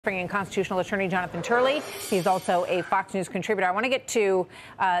Bringing in constitutional attorney Jonathan Turley. He's also a Fox News contributor. I want to get to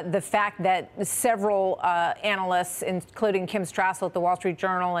the fact that several analysts, including Kim Strassel at the Wall Street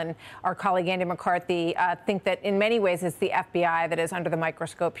Journal and our colleague Andy McCarthy, think that in many ways it's the FBI that is under the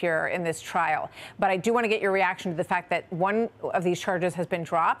microscope here in this trial. But I do want to get your reaction to the fact that one of these charges has been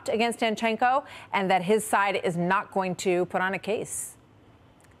dropped against Danchenko and that his side is not going to put on a case.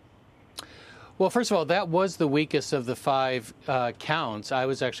 Well, first of all, that was the weakest of the five counts. I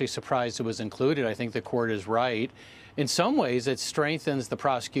was actually surprised it was included. I think the court is right. In some ways, it strengthens the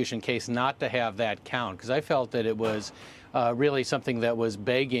prosecution case not to have that count, because I felt that it was really something that was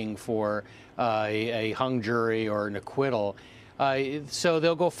begging for a hung jury or an acquittal. So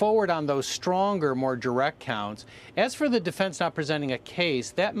they'll go forward on those stronger, more direct counts. As for the defense not presenting a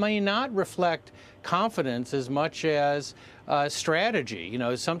case, that may not reflect confidence as much as strategy. You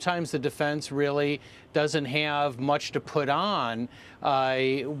know, sometimes the defense really doesn't have much to put on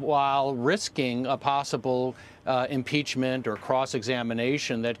while risking a possible impeachment or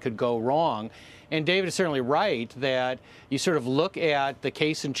cross-examination that could go wrong. And David is certainly right that you sort of look at the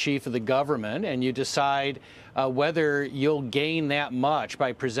case in chief of the government and you decide whether you'll gain that much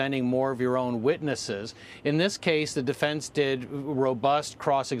by presenting more of your own witnesses. In this case, the defense did robust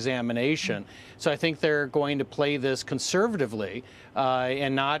cross-examination. So I think they're going to play this conservatively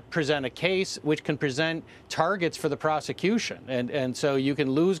and not present a case which can present targets for the prosecution. And so you can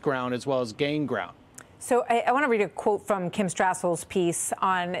lose ground as well as gain ground. So I want to read a quote from Kim Strassel's piece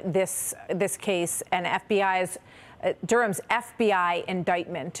on this case, and Durham's FBI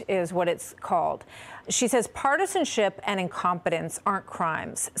indictment is what it's called. She says partisanship and incompetence aren't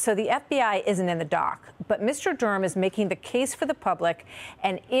crimes, so the FBI isn't in the dock. But Mr. Durham is making the case for the public,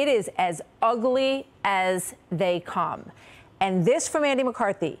 and it is as ugly as they come. And this from Andy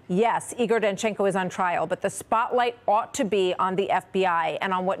McCarthy. Yes, Igor Danchenko is on trial, but the spotlight ought to be on the FBI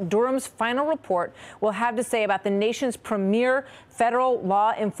and on what Durham's final report will have to say about the nation's premier federal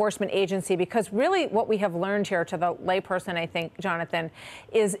law enforcement agency. Because really what we have learned here, to the layperson, I think, Jonathan,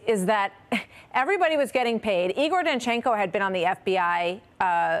 is that everybody was getting paid. Igor Danchenko had been on the FBI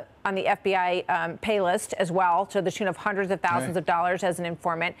pay list as well, to the tune of hundreds of thousands of dollars as an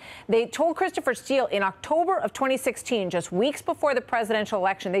informant. They told Christopher Steele in October of 2016, just weeks before the presidential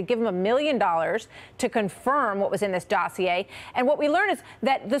election, they'd give him $1 million to confirm what was in this dossier. And what we learned is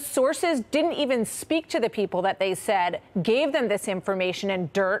that the sources didn't even speak to the people that they said gave them this information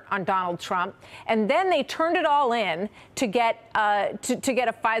and dirt on Donald Trump. And then they turned it all in to get a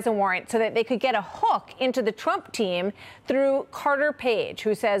FISA warrant so that they could get a hook into the Trump team through Carter Page,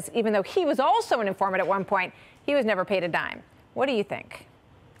 who says even though he was also an informant at one point, he was never paid a dime. What do you think?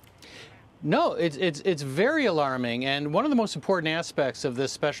 No, it's very alarming. And one of the most important aspects of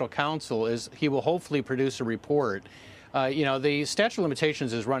this special counsel is he will hopefully produce a report. You know, the statute of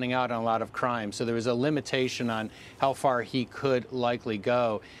limitations is running out on a lot of crimes, so there was a limitation on how far he could likely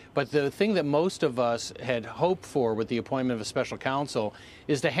go. But the thing that most of us had hoped for with the appointment of a special counsel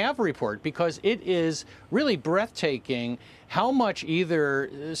is to have a report, because it is really breathtaking how much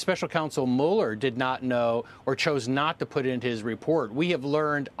either special counsel Mueller did not know or chose not to put into his report. We have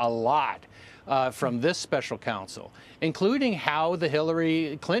learned a lot from this special counsel, including how the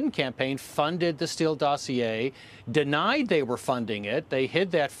Hillary Clinton campaign funded the Steele dossier, denied they were funding it. They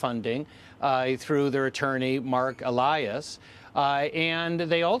hid that funding through their attorney, Mark Elias. And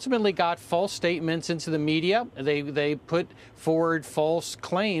they ultimately got false statements into the media. They put forward false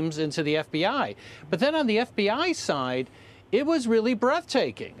claims into the FBI. But then on the FBI side, it was really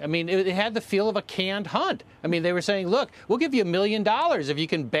breathtaking. I mean, it had the feel of a canned hunt. I mean, they were saying, look, we'll give you $1 million if you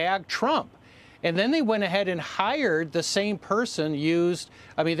can bag Trump. And then they went ahead and hired the same person used.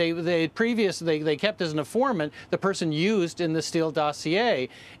 I mean, they kept as an informant the person used in the Steele dossier.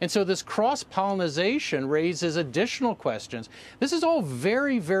 And so this cross-pollination raises additional questions. This is all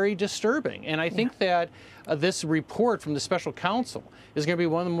very, very disturbing. And I think that this report from the special counsel is going to be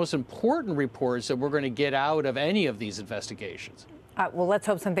one of the most important reports that we're going to get out of any of these investigations. Well, let's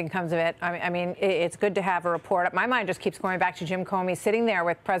hope something comes of it. I mean, it's good to have a report. My mind just keeps going back to Jim Comey sitting there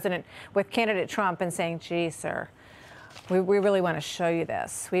with candidate Trump and saying, gee, sir, we really want to show you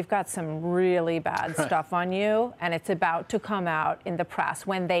this. We've got some really bad stuff on you, and it's about to come out in the press,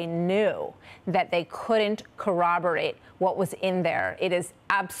 when they knew that they couldn't corroborate what was in there. It is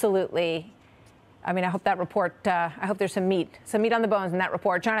absolutely... I mean, I hope that report, I hope there's some meat on the bones in that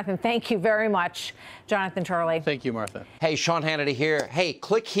report. Jonathan, thank you very much. Jonathan Turley. Thank you, Martha. Hey, Sean Hannity here. Hey,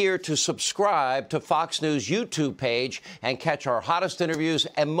 click here to subscribe to Fox News YouTube page and catch our hottest interviews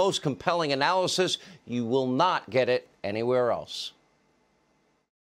and most compelling analysis. You will not get it anywhere else.